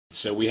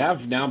So we have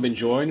now been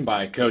joined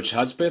by Coach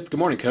Hudspeth. Good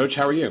morning, Coach.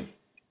 How are you?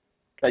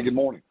 Hey, good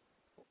morning.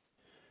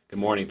 Good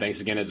morning. Thanks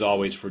again, as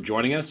always, for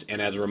joining us.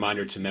 And as a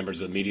reminder to members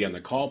of the media on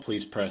the call,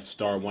 please press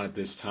star one at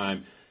this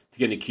time to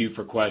get in the queue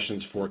for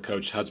questions for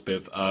Coach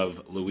Hudspeth of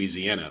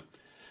Louisiana.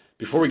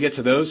 Before we get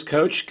to those,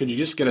 Coach, could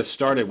you just get us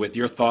started with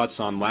your thoughts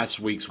on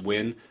last week's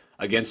win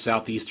against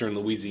Southeastern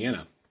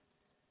Louisiana?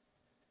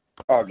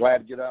 Glad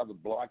to get out of the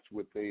blocks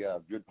with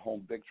a good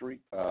home victory.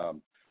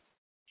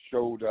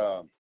 Showed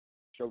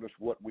us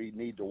what we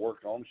need to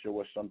work on, show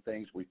us some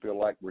things we feel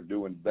like we're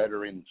doing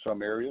better in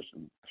some areas.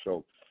 And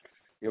so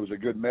it was a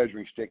good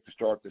measuring stick to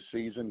start the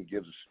season. It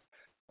gives us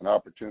an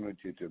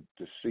opportunity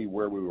to see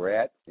where we were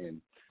at. And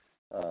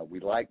we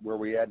like where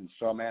we're at in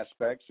some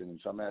aspects. And in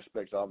some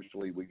aspects,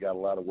 obviously, we got a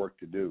lot of work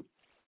to do.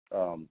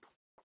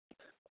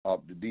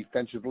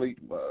 Defensively,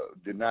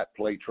 did not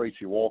play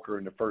Tracy Walker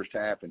in the first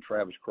half, and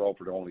Travis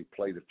Crawford only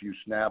played a few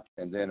snaps.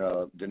 And then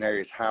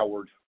Denarius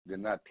Howard did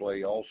not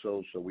play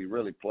also, so we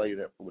really played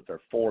it with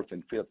our fourth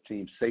and fifth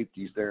team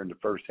safeties there in the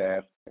first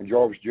half. And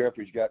Jarvis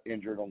Jeffries got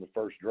injured on the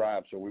first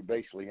drive, so we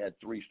basically had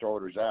three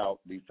starters out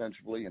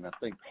defensively, and I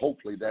think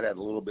hopefully that had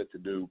a little bit to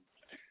do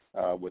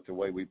with the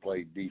way we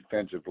played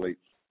defensively.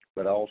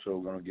 But also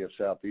going to give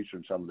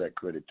Southeastern some of that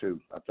credit too.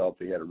 I thought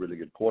they had a really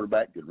good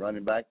quarterback, good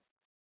running back,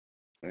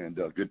 and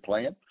good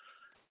plan,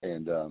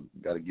 and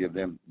got to give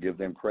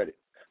them credit.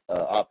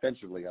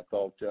 Offensively, I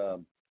thought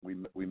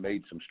we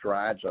made some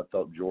strides. I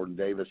thought Jordan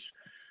Davis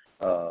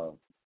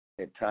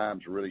at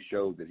times really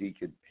showed that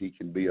he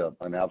can be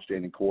an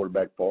outstanding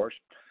quarterback for us.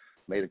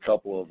 Made a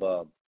couple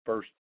of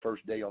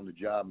first day on the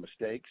job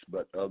mistakes,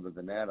 but other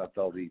than that, I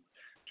thought he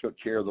took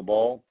care of the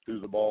ball, threw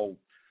the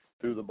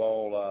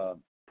ball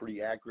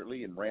pretty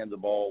accurately, and ran the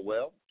ball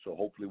well. So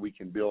hopefully we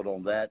can build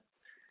on that.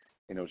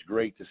 And it was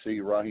great to see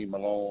Raheem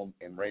Malone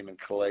and Raymond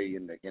Clay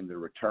in the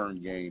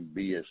return game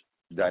be as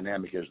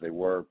dynamic as they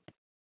were.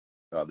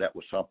 That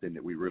was something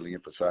that we really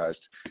emphasized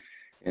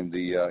in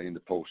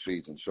the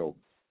postseason. So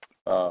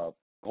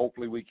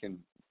hopefully we can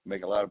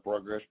make a lot of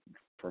progress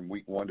from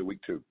week 1 to week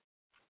 2.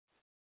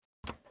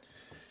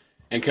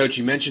 And, Coach,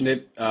 you mentioned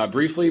it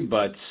briefly,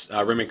 but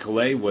Raymond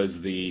Clay was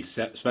the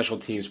Special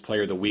Teams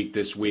Player of the Week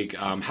this week.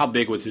 How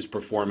big was his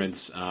performance?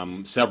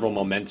 Several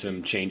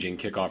momentum-changing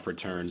kickoff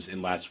returns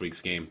in last week's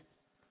game.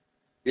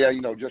 Yeah,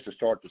 just to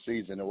start the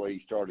season, the way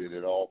he started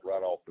it off,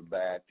 right off the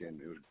bat, and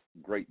it was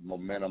great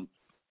momentum.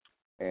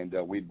 And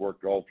we'd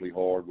worked awfully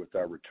hard with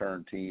our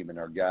return team and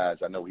our guys.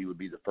 I know he would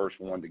be the first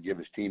one to give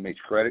his teammates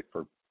credit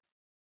for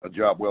a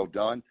job well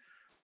done,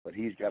 but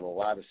he's got a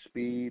lot of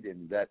speed,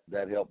 and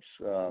that helps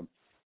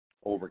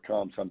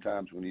overcome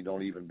sometimes when you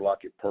don't even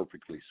block it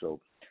perfectly. So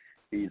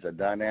he's a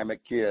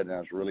dynamic kid, and I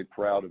was really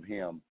proud of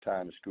him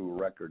tying the school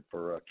record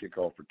for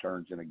kickoff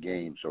returns in a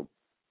game. So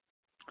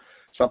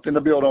something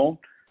to build on.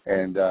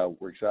 And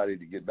we're excited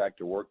to get back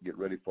to work, get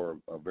ready for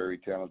a very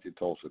talented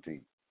Tulsa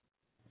team.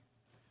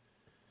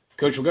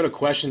 Coach, we'll go to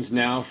questions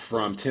now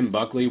from Tim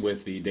Buckley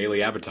with the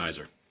Daily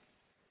Advertiser.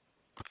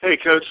 Hey,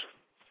 Coach.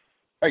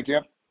 Hey,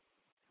 Tim.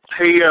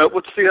 Hey,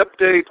 what's the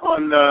update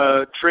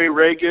on Trey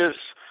Regis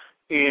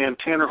and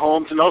Tanner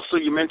Holmes? And also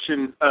you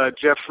mentioned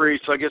Jeffrey,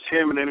 so I guess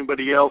him and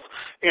anybody else.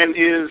 And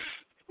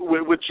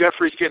with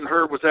Jeffries getting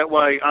hurt, was that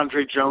why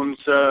Andre Jones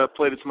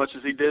played as much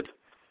as he did?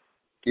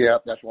 Yeah,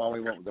 that's why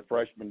we went with the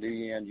freshman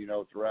DN,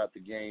 throughout the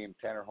game.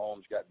 Tanner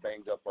Holmes got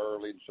banged up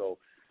early, so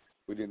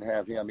we didn't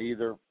have him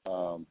either.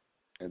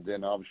 And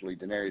then, obviously,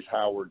 Denarius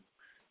Howard,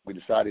 we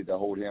decided to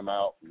hold him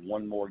out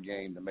one more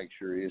game to make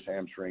sure his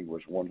hamstring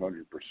was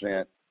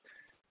 100%.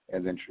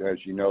 And then, as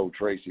you know,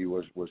 Tracy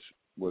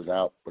was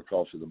out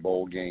because of the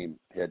bowl game,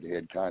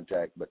 head-to-head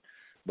contact.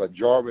 But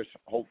Jarvis,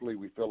 hopefully,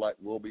 we feel like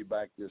we'll be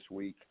back this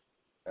week.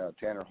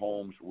 Tanner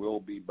Holmes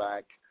will be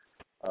back.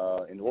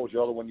 And what was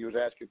the other one you was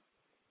asking?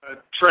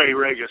 Trey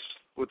Regis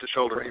with the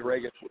shoulder. Trey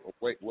Regis,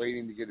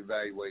 waiting to get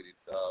evaluated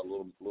a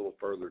little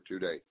further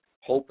today.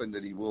 Hoping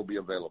that he will be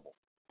available.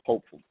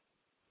 Hopeful.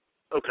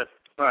 Okay.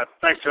 All right.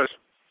 Thanks, Coach.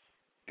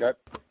 Okay.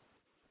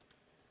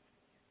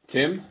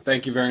 Tim,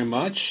 thank you very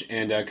much.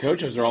 And, Coach,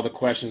 those are all the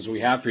questions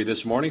we have for you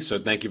this morning, so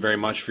thank you very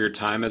much for your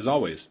time as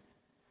always.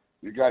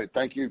 You got it.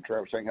 Thank you,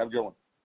 Travis. Have a good one.